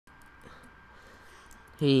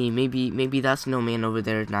Hey, maybe that snowman over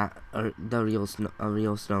there is not the real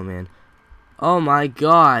snowman. Oh my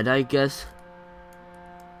god, I guess.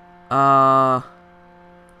 So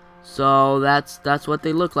that's what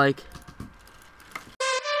they look like.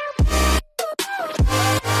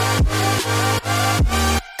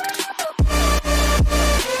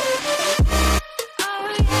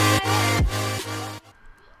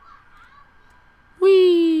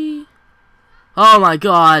 Whee! Oh my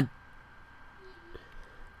god.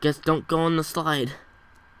 Guess don't go on the slide.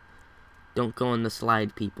 Don't go on the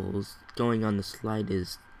slide, people. Going on the slide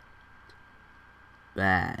is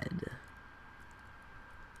bad.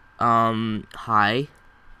 Hi.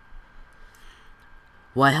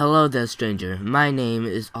 Why, hello there, stranger. My name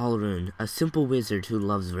is Alrune, a simple wizard who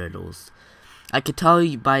loves riddles. I could tell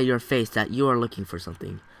you by your face that you are looking for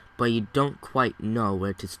something, but you don't quite know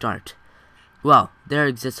where to start. Well, there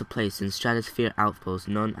exists a place in Stratosphere Outpost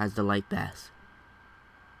known as the Light Bath.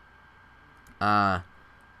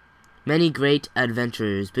 Many great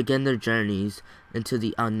adventurers begin their journeys into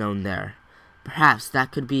the unknown there. Perhaps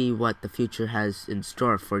that could be what the future has in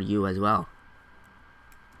store for you as well.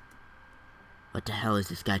 What the hell is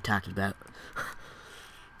this guy talking about?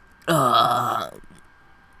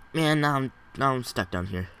 Man, now I'm stuck down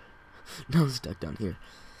here. Now I'm stuck down here.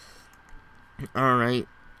 Alright.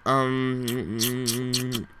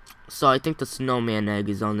 So I think the snowman egg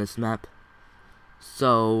is on this map.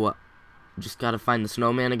 So just gotta find the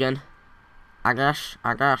snowman again. I guess,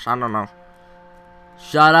 I don't know.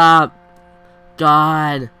 Shut up!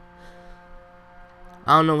 God!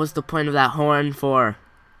 I don't know what's the point of that horn for.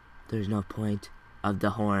 There's no point of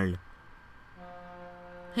the horn.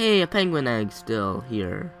 Hey, a penguin egg still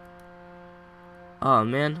here. Oh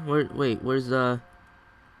man, where's the...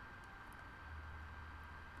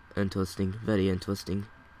 Interesting, very interesting.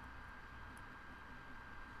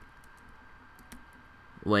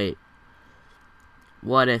 Wait.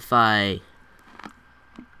 What if I...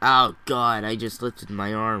 Oh god, I just lifted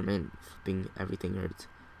my arm and everything hurts.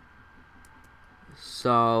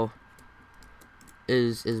 So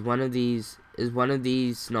is one of these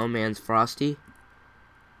snowmans frosty?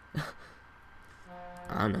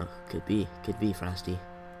 I don't know, could be frosty.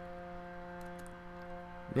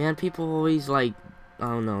 Man, people always like, I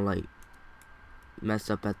don't know, like mess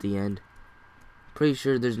up at the end. Pretty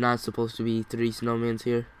sure there's not supposed to be 3 snowmans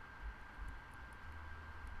here.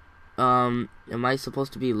 Am I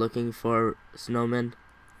supposed to be looking for snowmen?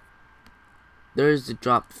 There's the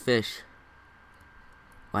dropped fish.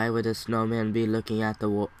 Why would a snowman be looking at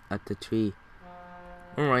the tree?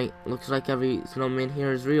 Alright, looks like every snowman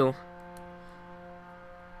here is real.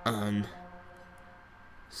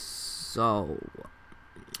 So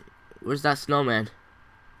where's that snowman?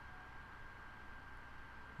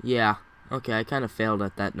 Yeah, okay, I kind of failed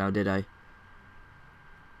at that now, did I?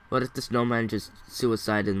 What if the snowman just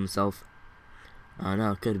suicided himself? Oh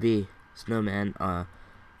no, could be. Snowman are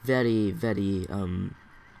very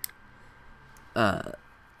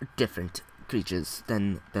different creatures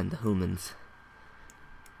than the humans.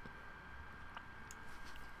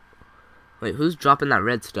 Wait, who's dropping that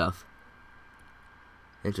red stuff?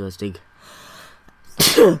 Interesting.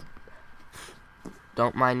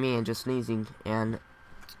 Don't mind me, I'm just sneezing, and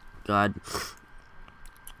God.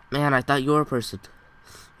 Man, I thought you were a person.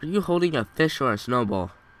 Are you holding a fish or a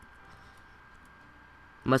snowball?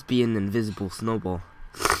 Must be an invisible snowball.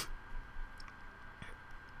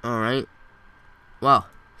 Alright. Well,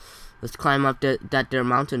 let's climb up that there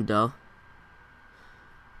mountain, though.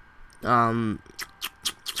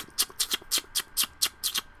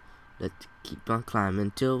 Let's keep on climbing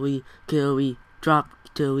till we drop,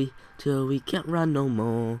 till we can't run no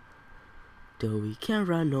more. Till we can't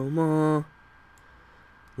run no more.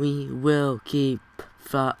 We will keep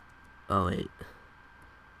oh wait.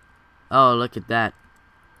 Oh, look at that.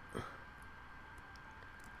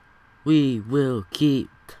 We will keep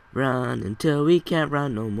running till we can't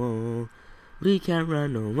run no more. We can't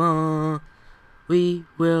run no more. We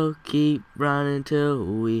will keep running till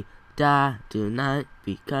we die tonight,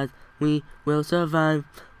 because we will survive.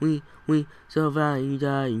 We survive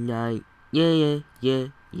tonight. Yeah.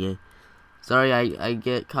 Sorry, I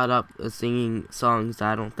get caught up singing songs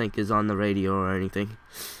that I don't think is on the radio or anything.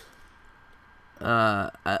 I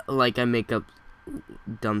make up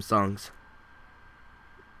dumb songs.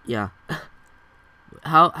 Yeah.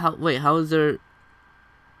 Wait, how is there...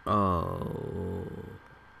 Oh...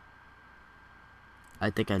 I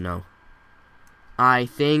think I know. I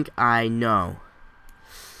think I know.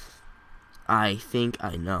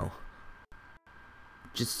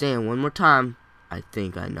 Just saying one more time. I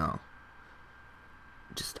think I know.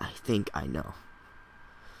 I think I know.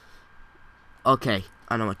 Okay,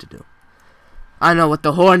 I know what to do. I know what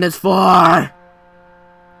the horn is for!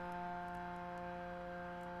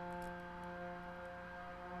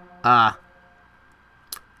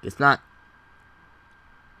 It's not.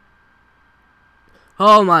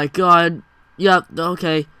 Oh my god. Yep,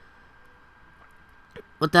 okay.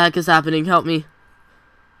 What the heck is happening? Help me.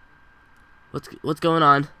 What's going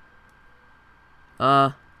on?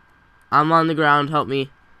 I'm on the ground. Help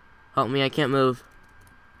me. Help me, I can't move.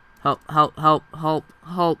 Help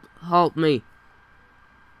me.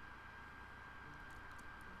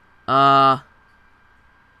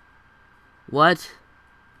 What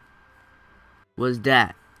was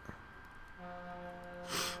that?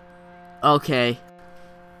 Okay.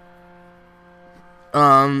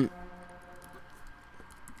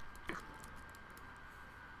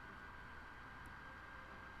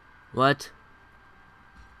 What?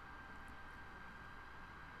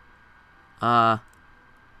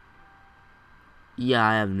 Yeah,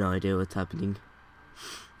 I have no idea what's happening.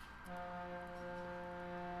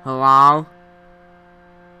 Hello?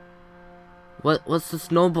 What's the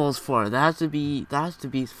snowballs for? That has to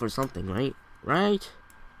be for something, right? Right.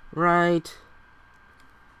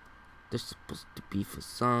 They're supposed to be for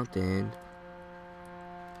something.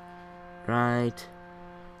 Right.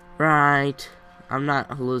 I'm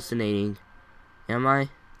not hallucinating. Am I?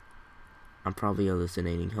 I'm probably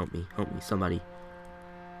hallucinating. Help me, somebody.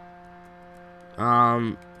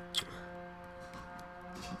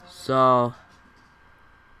 So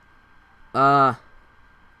oh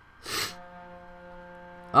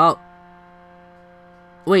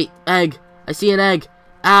wait, egg. I see an egg.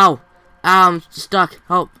 Ow, I'm stuck.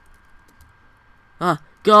 Help.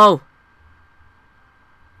 Go.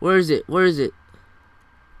 Where is it?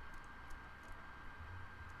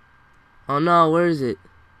 Oh no, where is it?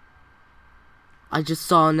 I just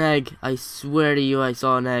saw an egg. I swear to you, I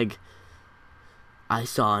saw an egg.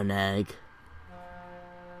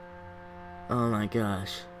 Oh my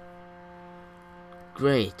gosh.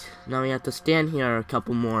 Great. Now we have to stand here a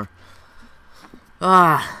couple more.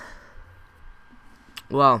 Well.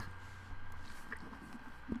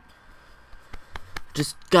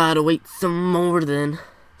 Just gotta wait some more then.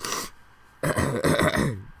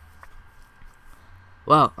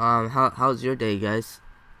 Well, how's your day, guys?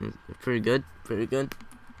 Pretty good?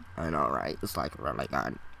 I know, right? It's like really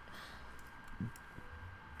good.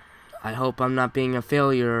 I hope I'm not being a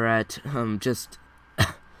failure at, just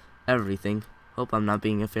everything. Hope I'm not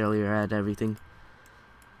being a failure at everything.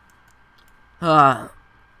 Well,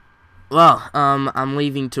 I'm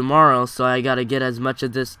leaving tomorrow, so I gotta get as much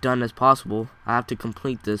of this done as possible. I have to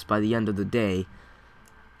complete this by the end of the day.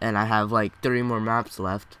 And I have, like, 3 more maps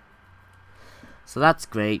left. So that's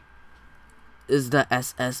great. Is the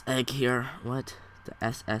SS egg here? What? The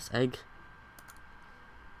SS egg?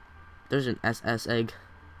 There's an SS egg.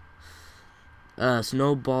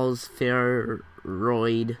 Snowballs,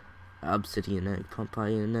 Ferroid, Obsidian egg,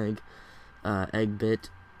 Pompeian egg, Egg bit,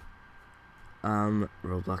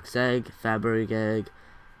 Roblox egg, Fabric egg,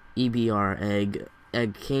 EBR egg,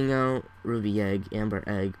 Egg Kingo, Ruby egg, Amber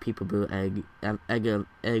egg, Peekaboo egg, Egg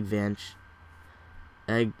Avalanche,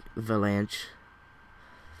 Egg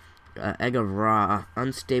of Raw,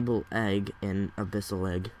 Unstable egg, and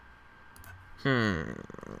Abyssal egg.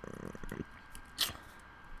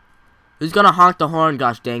 Who's gonna honk the horn,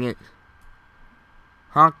 gosh dang it?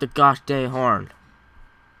 Honk the gosh dang horn.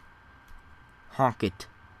 Honk it.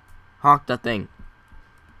 Honk the thing.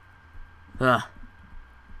 Ugh.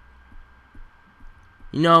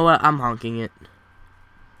 You know what? I'm honking it.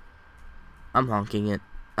 I'm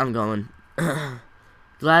going.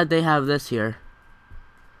 Glad they have this here.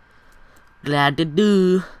 Glad they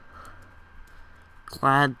do.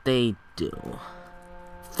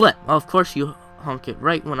 Flip. Oh, of course you honk it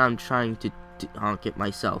right when I'm trying to honk it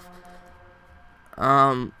myself.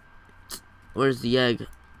 Where's the egg?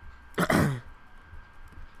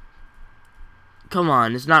 Come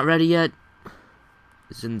on, it's not ready yet.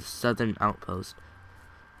 It's in the southern outpost.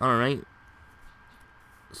 Alright.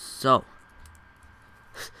 So.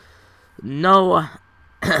 No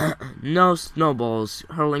snowballs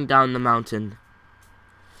hurling down the mountain.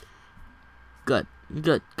 Good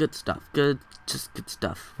stuff. Just good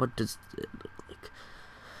stuff. What does it look like?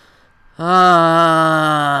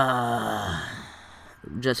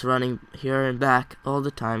 Just running here and back all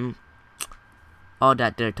the time. All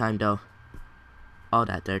that there time, though.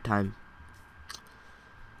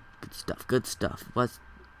 Good stuff. What's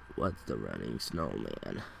the running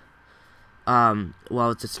snowman?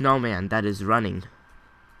 Well, it's a snowman that is running.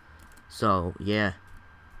 So, yeah.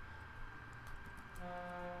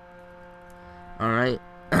 Alright.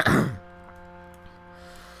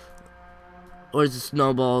 Where's the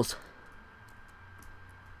snowballs?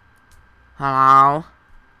 Hello?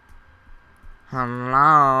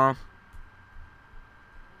 Hello?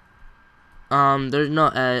 There's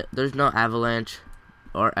no avalanche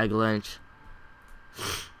or egglanche.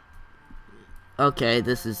 Okay,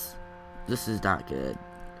 this is not good.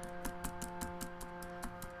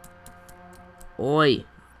 Oi,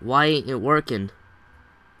 why ain't it working?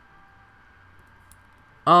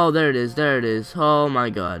 Oh, there it is, there it is. Oh my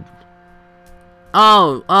god.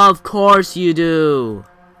 Oh, of course you do.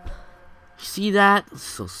 See that?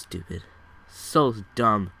 So stupid. So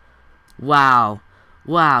dumb. Wow.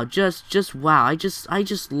 Wow, just wow. I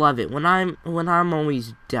just love it when I'm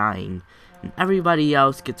always dying and everybody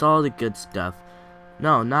else gets all the good stuff.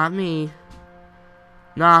 No, not me.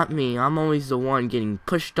 Not me. I'm always the one getting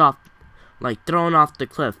pushed off, like thrown off the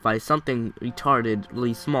cliff by something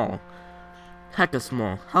retardedly small. Hecka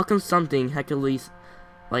small. How come something heckily,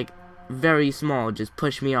 like, very small just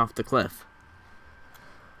push me off the cliff?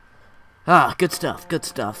 Ah, good stuff, good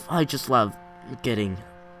stuff. I just love getting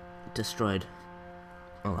destroyed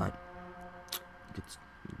a lot. It's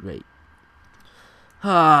great.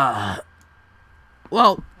 Ah,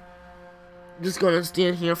 well, just gonna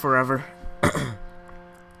stand here forever.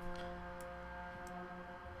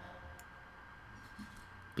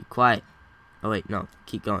 Be quiet. Oh wait, no,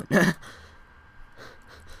 keep going.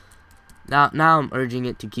 Now I'm urging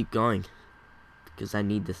it to keep going because I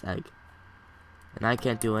need this egg. And I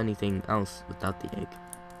can't do anything else without the egg.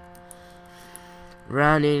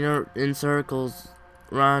 Running in circles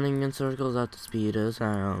at the speed of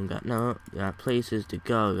sound. Got places to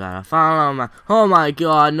go. Gotta follow my. Oh my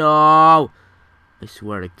god, no! I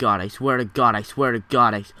swear to God, I swear to God, I swear to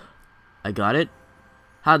God, I got it?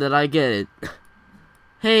 How did I get it?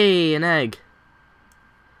 Hey, an egg.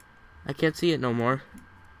 I can't see it no more.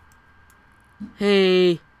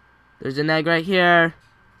 Hey, there's an egg right here.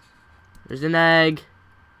 There's an egg.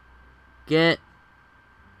 Get.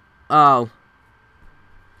 Oh.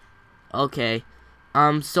 Okay.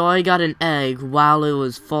 So I got an egg while it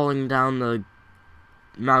was falling down the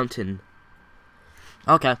mountain.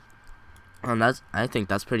 Okay. I think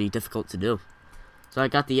that's pretty difficult to do. So I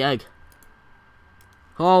got the egg.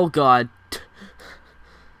 Oh god.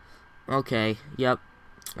 Okay, yep.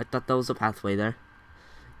 I thought there was a pathway there.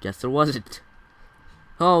 Guess there wasn't.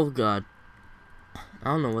 Oh god. I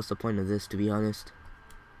don't know what's the point of this, to be honest.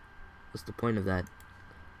 What's the point of that?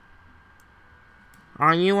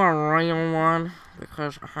 Are you a real one?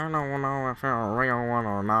 Because I don't know if you're a real one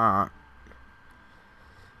or not.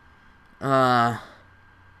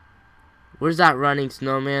 Where's that running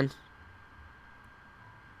snowman?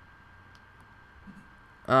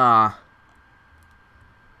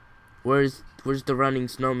 Where's the running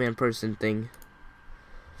snowman person thing?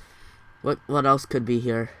 What else could be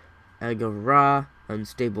here? Egg of raw,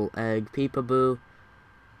 unstable egg, peekaboo.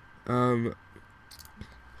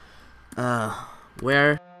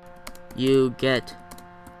 Where you get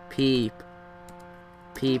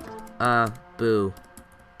boo.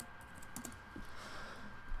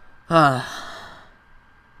 I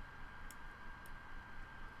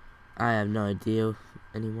have no idea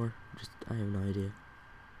anymore. I have no idea.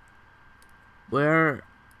 Where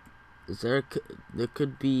is there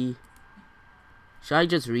could be. Should I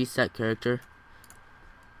just reset character?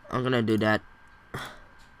 I'm gonna do that.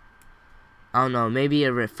 I don't know, maybe it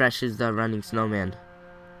refreshes the running snowman.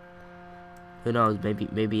 Who knows,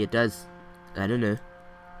 maybe it does. I don't know.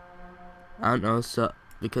 I don't know, so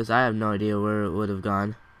because I have no idea where it would have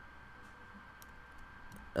gone.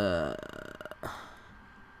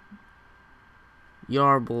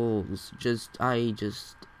 Yarbles, I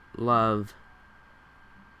just love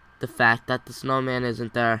the fact that the snowman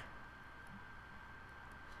isn't there.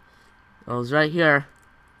 Oh, it's right here.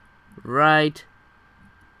 Right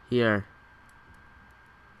here.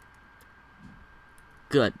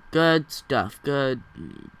 Good stuff.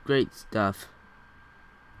 Great stuff.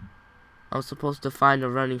 I'm supposed to find a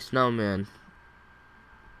running snowman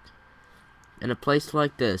in a place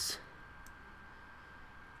like this.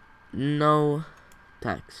 No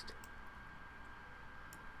text.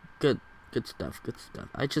 Good stuff.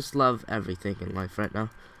 I just love everything in life right now.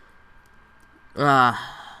 Wah.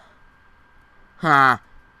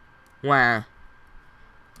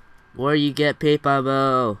 Where you get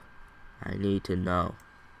peekaboo? I need to know.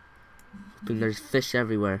 Hoping there's fish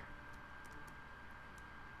everywhere.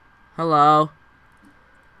 Hello.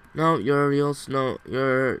 No, you're a real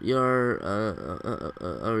you're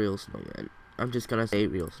a real snowman. I'm just gonna say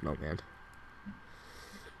real snowman.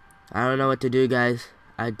 I don't know what to do, guys.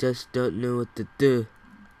 I just don't know what to do.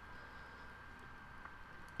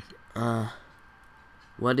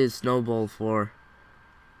 What is snowball for?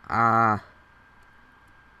 I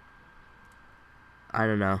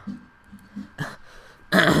don't know.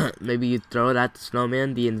 Maybe you throw it at the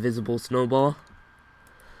snowman, the invisible snowball.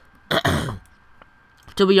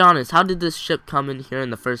 To be honest, how did this ship come in here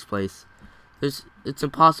in the first place? It's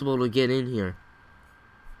impossible to get in here.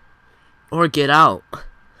 Or get out.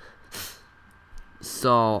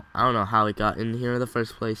 So, I don't know how it got in here in the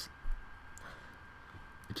first place.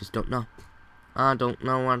 I just don't know. I don't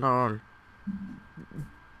know at all.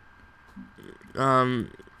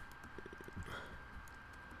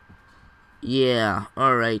 Yeah,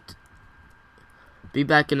 alright. Be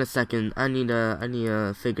back in a second. I need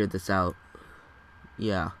to figure this out.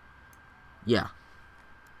 Yeah.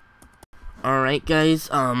 Alright guys,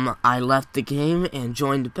 I left the game and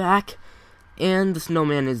joined back, and the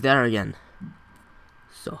snowman is there again.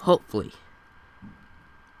 So hopefully,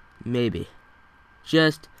 maybe,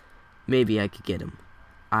 just maybe I could get him.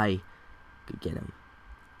 I could get him.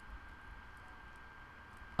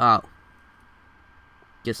 Oh.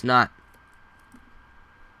 Guess not.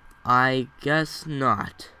 I guess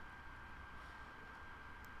not.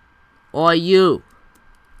 Oi, you!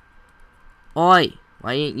 Oi!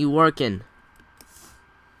 Why ain't you working?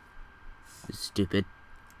 Stupid.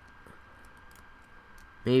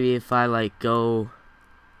 Maybe if I, like, go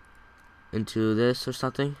into this or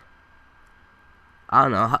something? I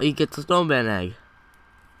don't know. How you get the snowman egg?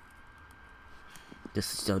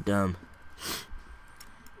 This is so dumb.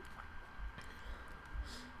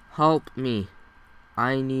 Help me.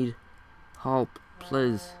 I need help,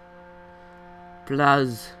 please.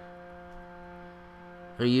 Please.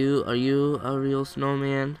 Are you a real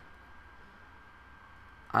snowman?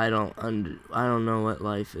 I don't know what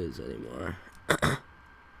life is anymore.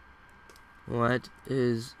 What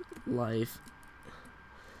is life?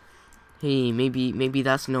 Hey, maybe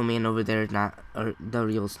that snowman over there is not a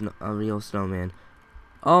real snowman.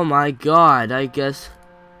 Oh my god, I guess.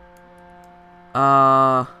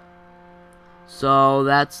 So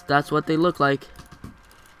that's what they look like.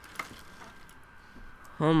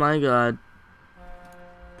 Oh my god.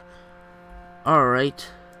 Alright.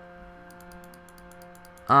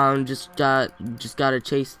 Just gotta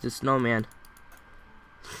chase the snowman.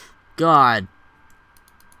 God.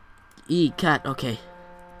 E cat, okay.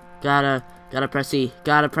 Gotta press E.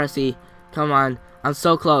 Gotta press E. Come on. I'm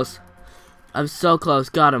so close. I'm so close.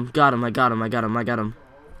 Got him. I got him.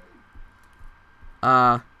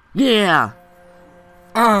 Yeah!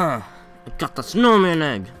 I got the snowman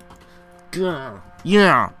egg.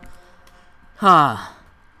 Yeah! Ha!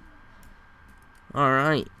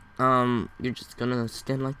 Alright. You're just gonna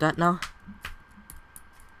stand like that now?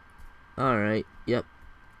 Alright, yep.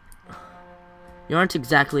 You aren't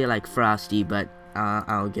exactly like Frosty, but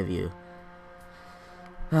I'll give you.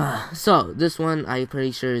 So this one I'm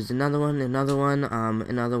pretty sure is another one, another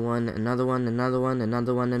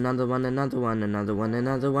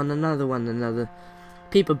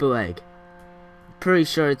peekaboo egg. Pretty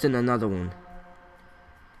sure it's in another one.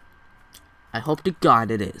 I hope to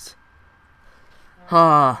God it is.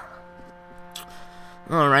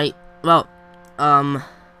 Alright, well,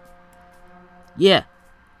 yeah.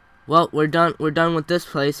 Well, we're done with this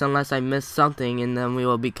place unless I missed something, and then we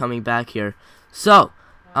will be coming back here. So,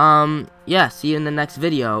 yeah, see you in the next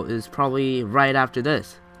video. Is probably right after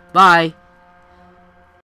this. Bye!